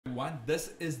everyone.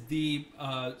 This is the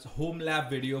Home-Lab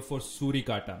video for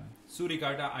Suricata,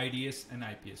 IDS and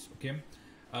IPS. Okay,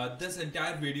 this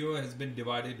entire video has been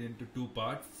divided into two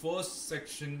parts. First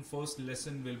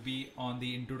lesson will be on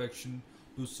the introduction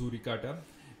to Suricata,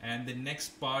 and the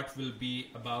next part will be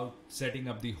about setting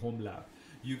up the Home-Lab.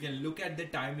 You can look at the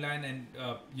timeline and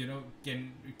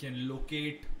can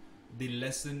locate the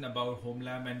lesson about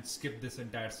Home-Lab and skip this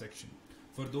entire section.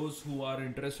 For those who are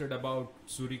interested about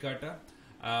Suricata,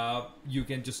 you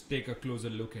can just take a closer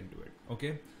look into it.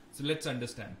 Okay, so let's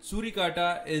understand.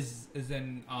 Suricata is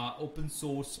an open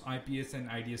source IPS and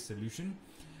IDS solution.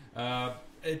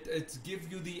 It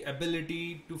gives you the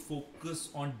ability to focus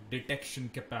on detection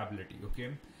capability.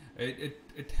 Okay,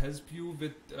 it helps you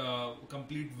with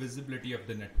complete visibility of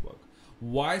the network.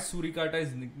 Why Suricata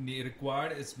is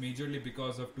required is majorly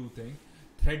because of two things: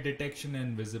 threat detection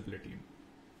and visibility.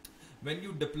 When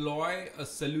you deploy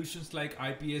solutions like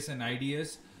IPS and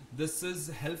IDS, this is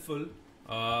helpful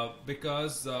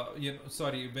because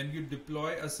when you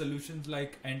deploy a solutions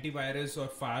like antivirus or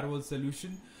firewall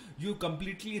solution, you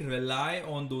completely rely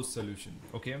on those solutions.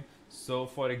 Okay, so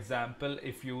for example,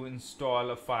 if you install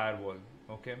a firewall,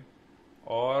 okay,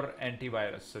 or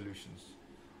antivirus solutions,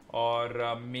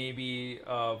 or maybe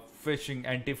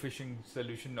anti-phishing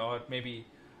solution, or maybe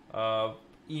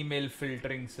email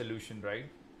filtering solution, right?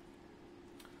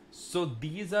 So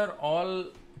these are all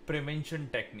prevention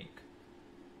technique,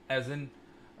 as in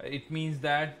it means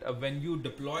that when you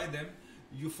deploy them,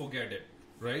 you forget it,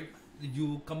 right?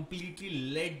 You completely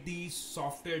let the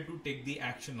software to take the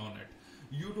action on it.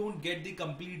 You don't get the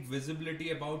complete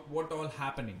visibility about what all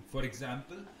happening. For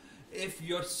example, if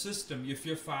your system, if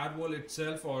your firewall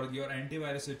itself or your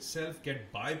antivirus itself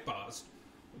get bypassed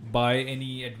by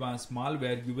any advanced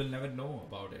malware, you will never know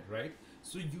about it, right?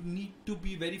 So you need to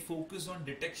be very focused on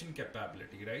detection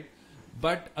capability, right?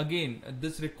 But again,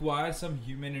 this requires some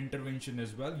human intervention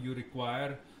as well. You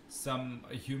require some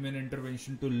human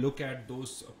intervention to look at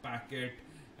those packet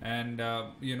and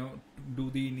do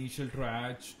the initial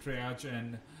triage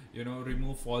and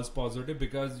remove false positive,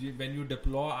 because when you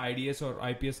deploy IDS or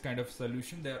IPS kind of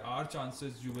solution, there are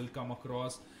chances you will come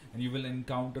across and you will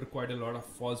encounter quite a lot of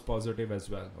false positive as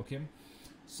well. Okay,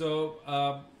 so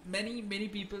many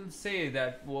people say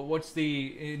that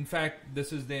in fact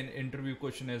this is the interview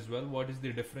question as well: what is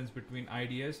the difference between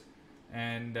IDS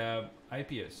and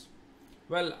IPS?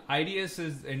 Well, IDS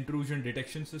is intrusion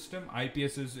detection system,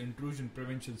 IPS is intrusion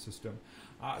prevention system.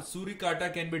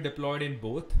 Suricata can be deployed in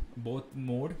both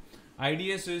mode.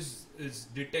 IDS is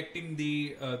detecting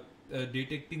the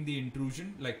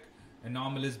intrusion, like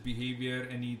anomalous behavior,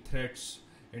 any threats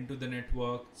into the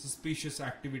network, suspicious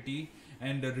activity,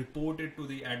 and report it to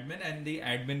the admin, and the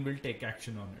admin will take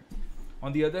action on it.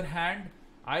 On the other hand,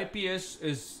 IPS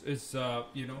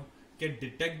can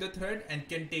detect the threat and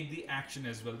can take the action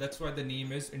as well. That's why the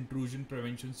name is intrusion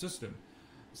prevention system.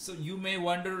 So you may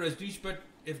wonder, Rajneesh, but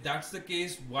if that's the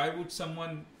case, why would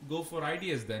someone go for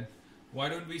IDS then? Why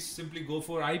don't we simply go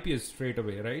for IPS straight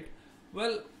away, right?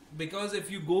 Well, because if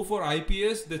you go for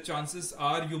IPS, the chances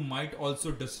are you might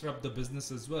also disrupt the business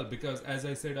as well, because as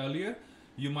I said earlier,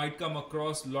 you might come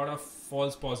across a lot of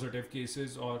false positive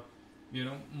cases or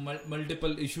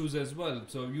multiple issues as well.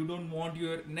 So you don't want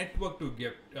your network to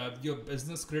get your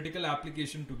business critical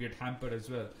application to get hampered as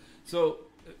well. So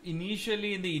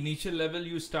initially, in the initial level,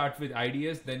 you start with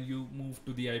IDS, then you move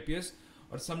to the IPS,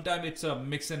 or sometimes it's a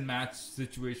mix and match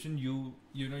situation. You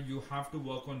have to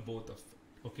work on both of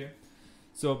it. Okay,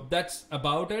 so that's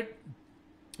about it.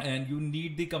 And you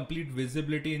need the complete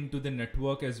visibility into the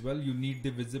network as well. You need the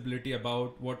visibility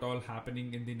about what all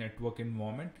happening in the network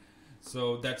environment.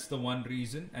 So that's the one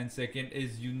reason. And second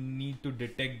is you need to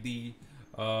detect the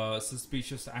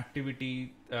suspicious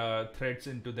activity threats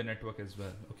into the network as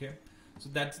well. Okay, so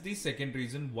that's the second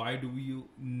reason why do you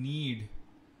need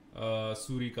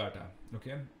Suricata.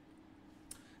 Okay,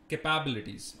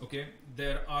 capabilities. Okay,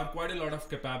 there are quite a lot of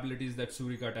capabilities that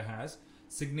Suricata has.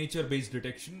 Signature based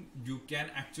detection, you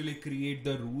can actually create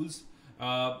the rules.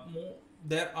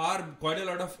 There are quite a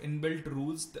lot of inbuilt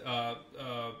rules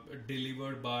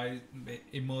delivered by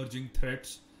emerging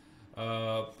threats.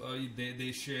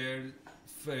 They share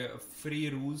free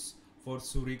rules for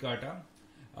Suricata.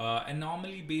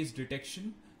 Anomaly based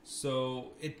detection,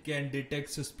 so it can detect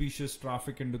suspicious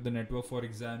traffic into the network. For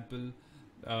example,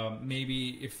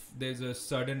 maybe if there's a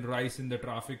sudden rise in the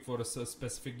traffic for a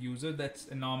specific user, that's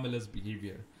anomalous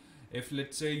behavior. If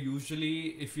let's say,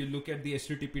 usually if you look at the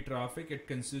HTTP traffic, it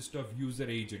consists of user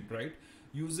agent, right?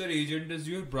 User agent is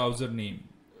your browser name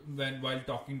while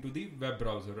talking to the web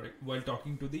browser, right? While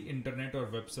talking to the internet or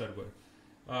web server.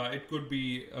 It could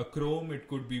be Chrome, it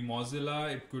could be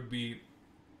Mozilla, it could be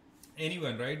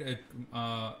anyone, right?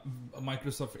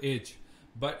 Microsoft Edge.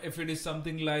 But if it is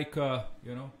something like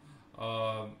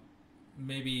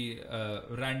maybe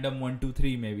random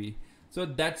 123 maybe, so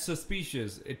that's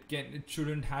suspicious. It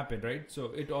shouldn't happen, right?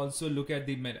 So it also look at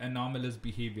the anomalous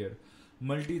behavior.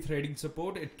 Multi-threading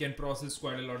support, it can process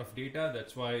quite a lot of data.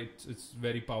 That's why it's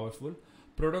very powerful.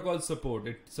 Protocol support,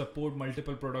 it support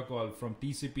multiple protocol from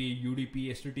TCP,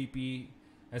 UDP, HTTP,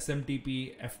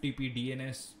 SMTP, FTP,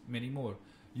 DNS, many more.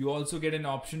 You also get an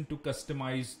option to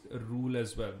customize a rule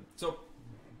as well. So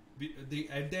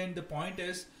at the end, the point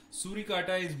is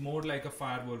Suricata is more like a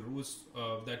firewall rules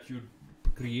that you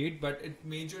create, but it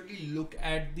majorly look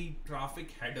at the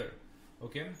traffic header.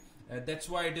 Okay, that's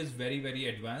why it is very, very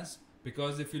advanced,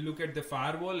 because if you look at the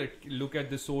firewall, it look at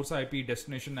the source IP,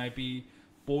 destination IP,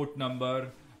 port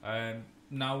number, and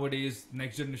nowadays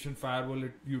next generation firewall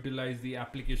it utilize the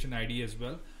application ID as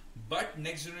well. But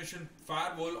next generation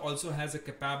firewall also has a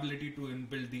capability to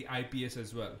inbuild the IPS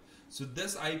as well. So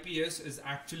this IPS is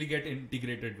actually get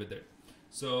integrated with it.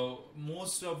 So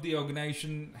most of the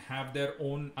organization have their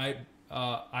own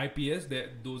IPS.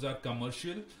 Those are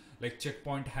commercial. Like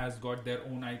Checkpoint has got their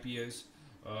own IPS.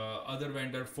 Other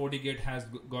vendor FortiGate has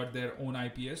got their own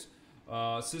IPS.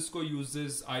 Cisco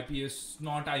uses IPS,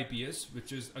 not IPS,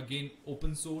 which is again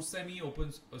open source,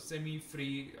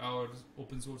 semi-free or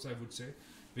open source, I would say,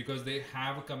 because they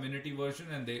have a community version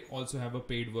and they also have a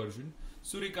paid version.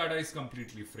 Suricata is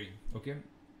completely free. Okay.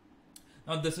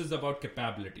 Now this is about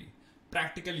capability.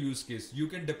 Practical use case. You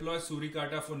can deploy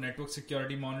Suricata for network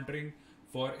security monitoring,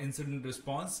 for incident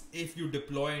response if you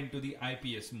deploy into the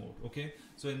IPS mode. Okay,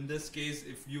 so in this case,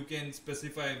 if you can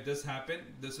specify if this happened,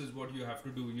 this is what you have to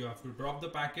do. You have to drop the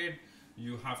packet,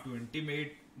 you have to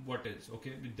intimate what is. Okay,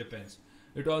 it depends.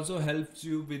 It also helps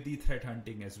you with the threat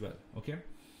hunting as well. Okay,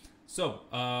 so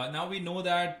now we know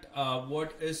that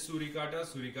what is Suricata.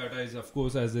 Suricata is, of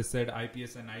course, as I said,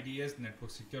 IPS and IDS,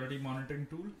 network security monitoring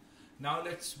tool. Now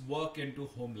let's work into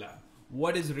Home-Lab.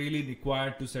 What is really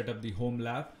required to set up the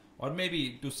Home-Lab? Or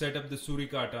maybe to set up the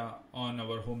Suricata on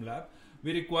our Home-Lab,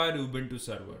 we require Ubuntu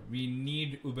server. We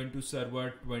need Ubuntu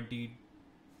server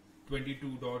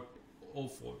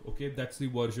 2022.04. Okay, that's the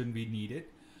version we needed.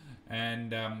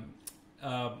 And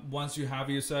once you have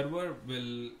your server,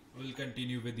 we'll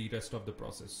continue with the rest of the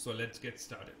process. So let's get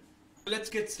started.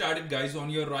 Let's get started, guys. On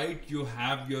your right, you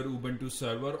have your Ubuntu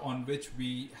server on which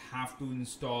we have to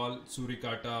install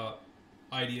Suricata,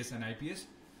 IDS and IPS.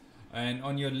 And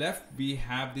on your left, we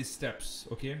have the steps.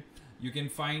 Okay, you can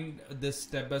find this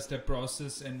step-by-step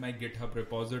process in my GitHub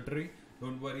repository.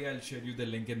 Don't worry, I'll share you the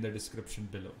link in the description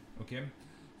below. Okay,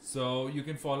 so you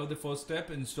can follow the first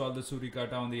step, install the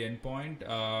Suricata on the endpoint.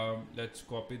 Let's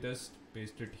copy this,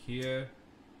 paste it here,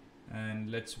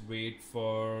 and let's wait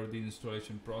for the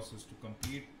installation process to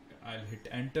complete. I'll hit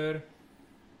enter.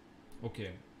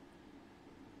 Okay.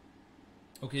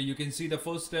 Okay, you can see the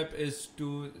first step is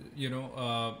to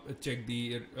check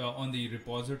the on the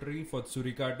repository for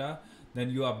Suricata. Then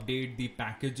you update the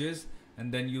packages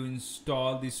and then you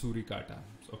install the Suricata.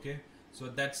 Okay, so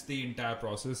that's the entire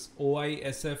process.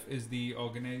 OISF is the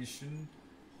organization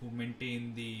who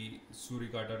maintain the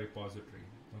Suricata repository.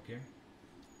 Okay,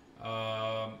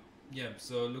 yeah.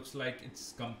 So looks like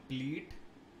it's complete.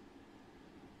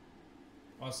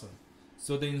 Awesome.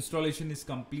 So the installation is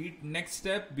complete. Next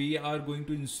step, we are going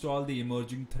to install the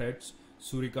emerging threats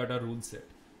Suricata rule set.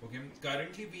 Okay,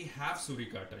 currently we have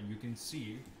Suricata. You can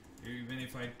see, even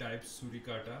if I type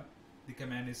Suricata, the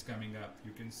command is coming up.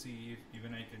 You can see,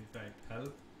 even I can type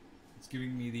help, it's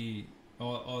giving me the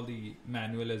all the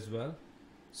manual as well.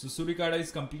 So Suricata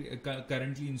is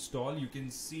currently installed. You can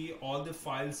see all the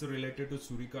files related to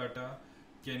Suricata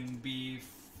can be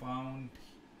found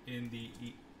in the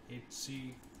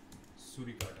HC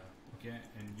Suricata. Okay,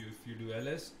 and if you do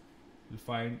ls, you'll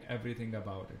find everything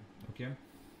about it. Okay,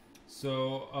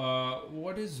 so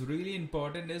what is really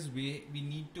important is we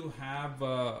need to have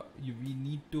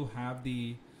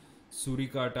the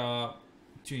Suricata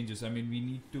changes. I mean, we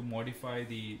need to modify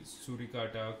the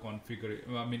Suricata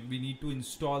configuration. I mean, we need to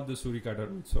install the Suricata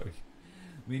rules. Sorry,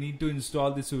 we need to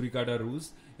install the Suricata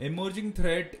rules. Emerging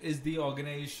Threat is the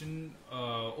organization,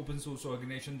 open source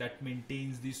organization that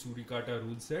maintains the Suricata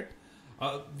rule set.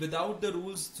 Without the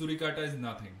rules, Suricata is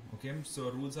nothing. Okay,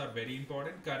 so rules are very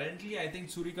important. Currently, I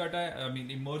think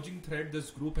Emerging Threat,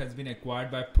 this group has been acquired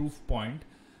by Proofpoint.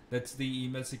 That's the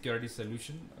email security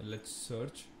solution. Let's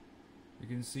search. You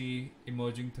can see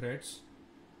emerging threats.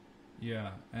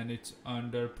 Yeah, and it's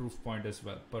under Proofpoint as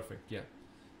well. Perfect. Yeah.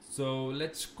 So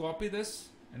let's copy this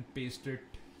and paste it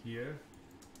here.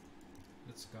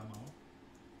 Let's come out.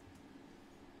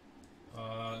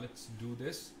 let's do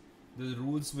this. The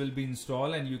rules will be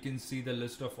installed and you can see the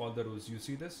list of all the rules. You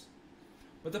see this?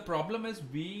 But the problem is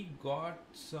we got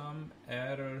some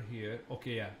error here.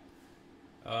 Okay, yeah.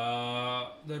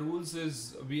 The rules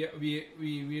is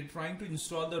we're trying to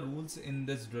install the rules in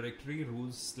this directory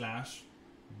rules /,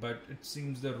 but it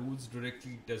seems the rules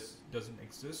directly doesn't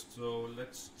exist. So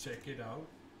let's check it out.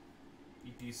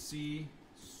 etc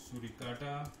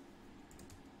Suricata.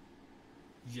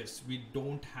 Yes, we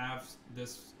don't have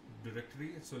this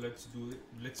directory, so let's do it.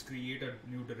 Let's create a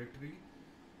new directory,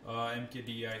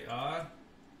 mkdir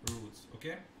rules.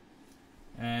 Okay,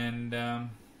 and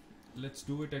let's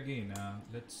do it again.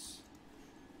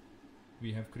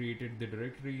 We have created the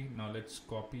directory. Now let's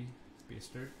copy,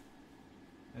 paste it,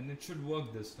 and it should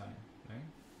work this time, right?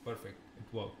 Perfect, it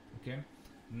worked. Okay,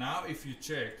 now if you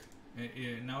check,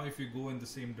 now if you go in the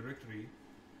same directory,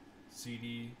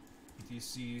 cd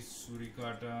etc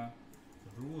Suricata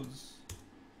rules,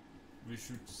 we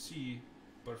should see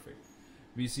perfect.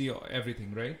 We see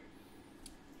everything, right?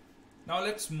 Now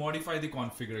let's modify the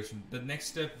configuration. The next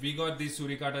step, we got the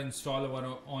Suricata installed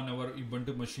on our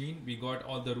Ubuntu machine. We got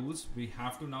all the rules. We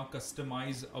have to now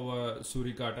customize our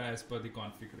Suricata as per the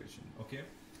configuration. Okay,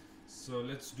 so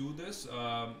let's do this.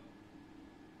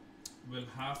 We'll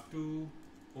have to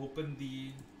open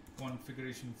the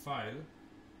configuration file,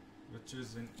 which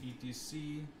is in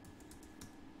etc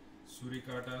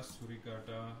Suricata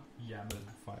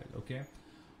YAML file. Okay,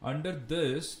 under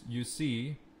this you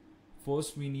see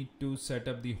first we need to set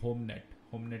up the home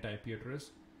net IP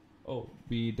address. Oh,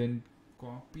 we didn't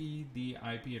copy the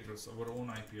IP address, our own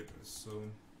IP address. So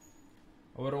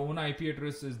our own IP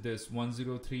address is this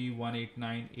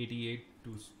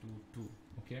 103.189.88.222.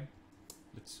 Okay,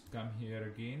 let's come here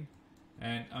again,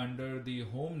 and under the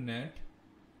home net,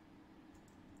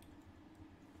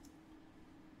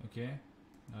 okay,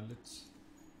 now let's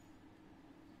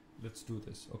do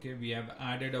this. Okay, we have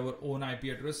added our own IP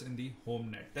address in the home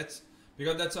net. That's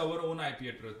because that's our own IP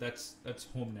address. That's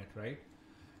home net, right?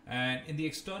 And in the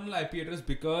external IP address,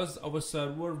 because our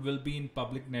server will be in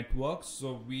public network,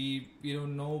 so we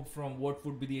don't know from what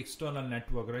would be the external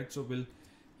network, right? So we'll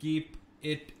keep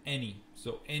it any.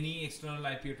 So any external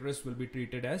IP address will be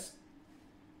treated as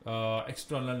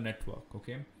external network.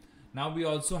 Okay. Now we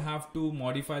also have to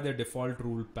modify the default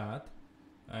rule path,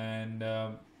 and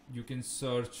you can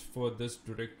search for this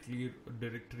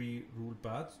directory rule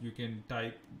path. You can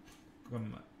type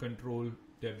Control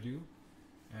W,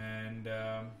 and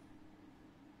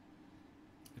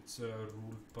it's a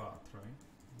rule path, right?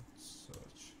 Let's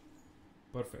search.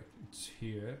 Perfect, it's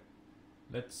here.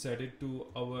 Let's set it to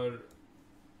our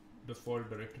default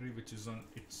directory, which is in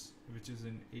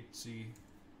etc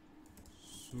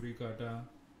Suricata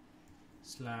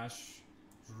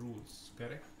 /rules,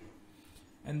 correct?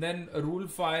 And then rule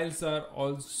files are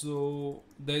also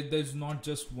there's not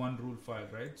just one rule file,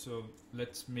 right? So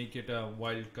let's make it a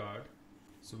wildcard.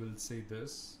 So we'll say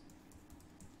this: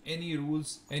 any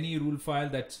rule file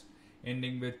that's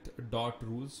ending with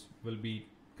 .rules will be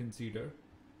considered.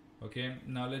 Okay,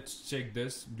 now let's check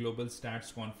this global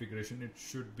stats configuration. It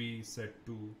should be set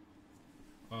to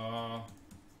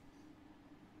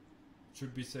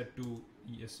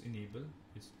yes, enable.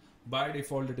 Yes, by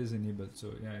default it is enabled,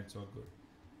 so yeah, it's all good.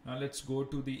 Now let's go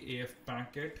to the AF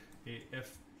packet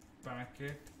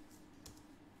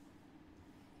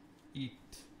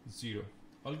EAT0.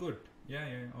 All good.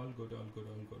 Yeah, all good.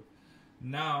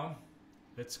 Now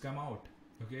let's come out.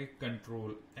 Okay,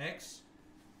 Control X.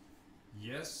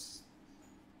 Yes,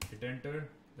 hit enter.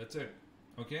 That's it.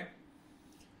 Okay,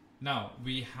 now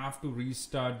we have to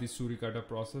restart the Suricata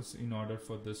process in order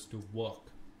for this to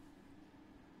work.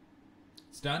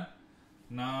 It's done.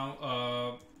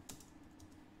 Now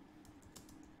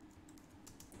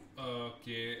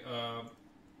okay,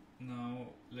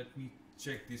 now let me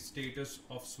check the status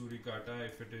of Suricata.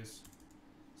 If it is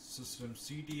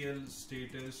systemctl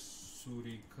status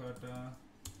Suricata,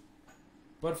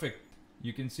 perfect.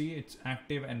 You can see it's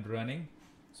active and running,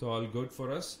 so all good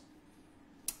for us.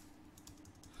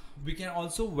 We can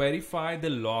also verify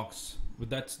the logs.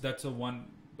 That's a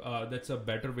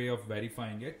better way of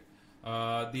verifying it.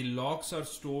 The logs are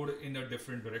stored in a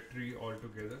different directory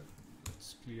altogether.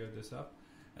 Let's clear this up.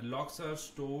 And logs are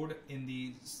stored in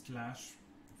the / I'm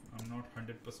not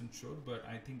 100% sure, but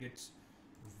I think it's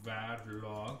var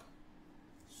log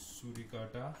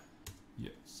Suricata.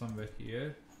 Yeah, somewhere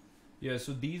here. Yeah,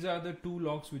 so these are the two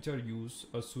logs which are used,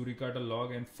 a Suricata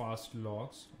log and fast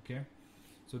logs. Okay,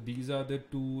 so these are the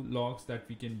two logs that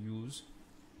we can use.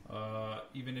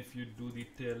 Even if you do the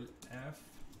tel -f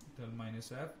and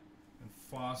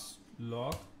fast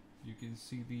log, you can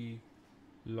see the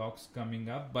logs coming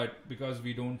up, but because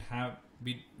we don't have,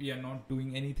 we are not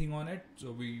doing anything on it,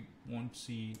 so we won't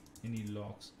see any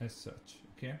logs as such.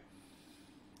 Okay,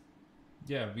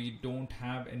 yeah, we don't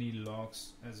have any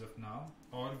logs as of now.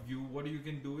 Or what you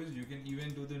can do is you can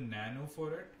even do the nano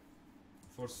for it,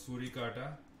 for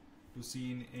Suricata, to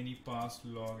see in any past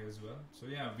log as well. So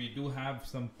yeah, we do have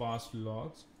some past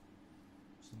logs,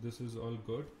 so this is all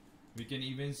good. We can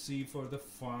even see for the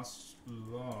fast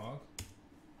log,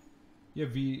 yeah,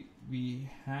 we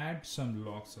had some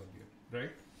logs earlier,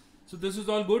 right? So this is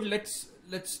all good.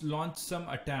 Let's launch some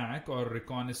attack or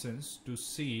reconnaissance to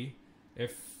see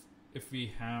if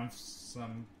we have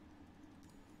some,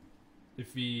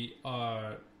 if we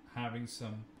are having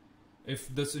some,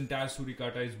 if this entire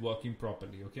Suricata is working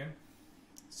properly. Okay,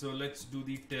 so let's do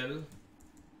the tell,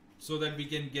 so that we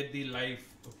can get the live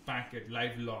packet,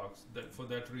 live logs. That for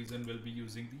that reason we'll be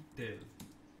using the tell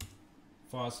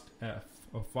fast F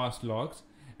or fast logs.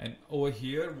 And over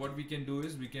here what we can do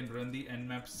is we can run the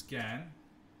nmap scan.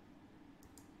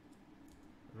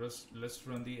 Let's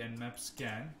run the nmap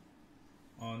scan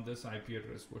on this IP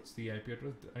address. What's the IP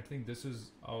address? I think this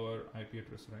is our IP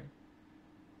address, right?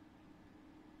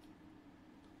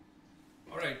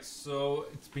 Alright, so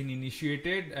it's been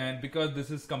initiated, and because this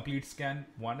is complete scan,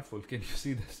 wonderful. Can you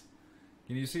see this?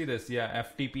 Can you see this? Yeah,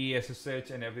 FTP,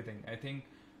 SSH and everything. I think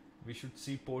we should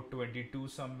see port 22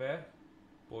 somewhere.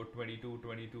 Port 22,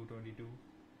 22, 22.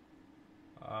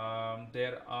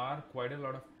 There are quite a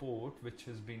lot of port which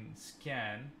has been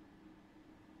scanned.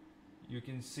 You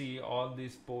can see all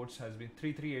these ports has been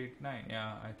 3389.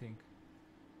 Yeah, I think.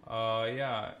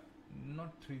 Yeah,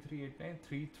 not 3389,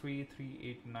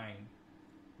 33389.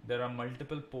 There are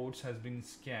multiple ports has been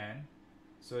scanned,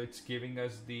 so it's giving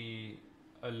us the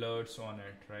alerts on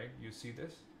it, right? You see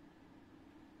this?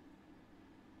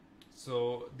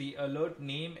 So the alert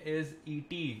name is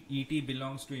ET. ET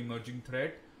belongs to emerging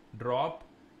threat, drop,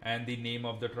 and the name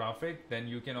of the traffic. Then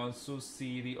you can also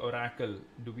see the Oracle.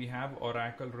 Do we have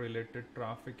Oracle related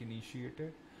traffic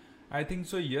initiated? I think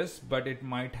so, yes, but it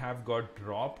might have got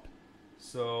dropped.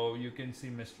 So you can see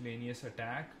miscellaneous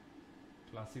attack,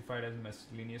 classified as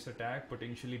miscellaneous attack,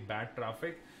 potentially bad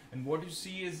traffic. And what you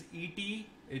see is ET,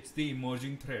 it's the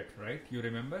emerging threat, right? You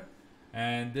remember?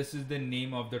 And this is the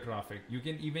name of the traffic. You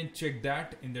can even check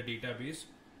that in the database.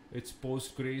 It's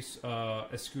Postgres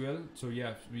SQL. So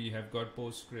yeah, we have got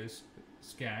Postgres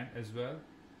scan as well.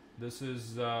 This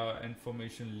is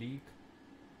information leak.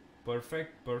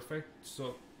 Perfect, perfect.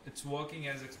 So it's working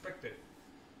as expected.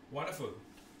 Wonderful.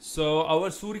 So our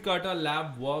Suricata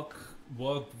lab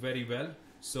worked very well.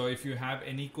 So if you have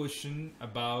any question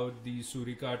about the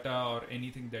Suricata or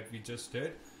anything that we just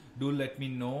did, do let me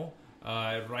know.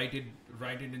 Write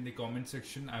it in the comment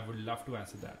section. I would love to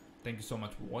answer that. Thank you so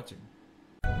much for watching.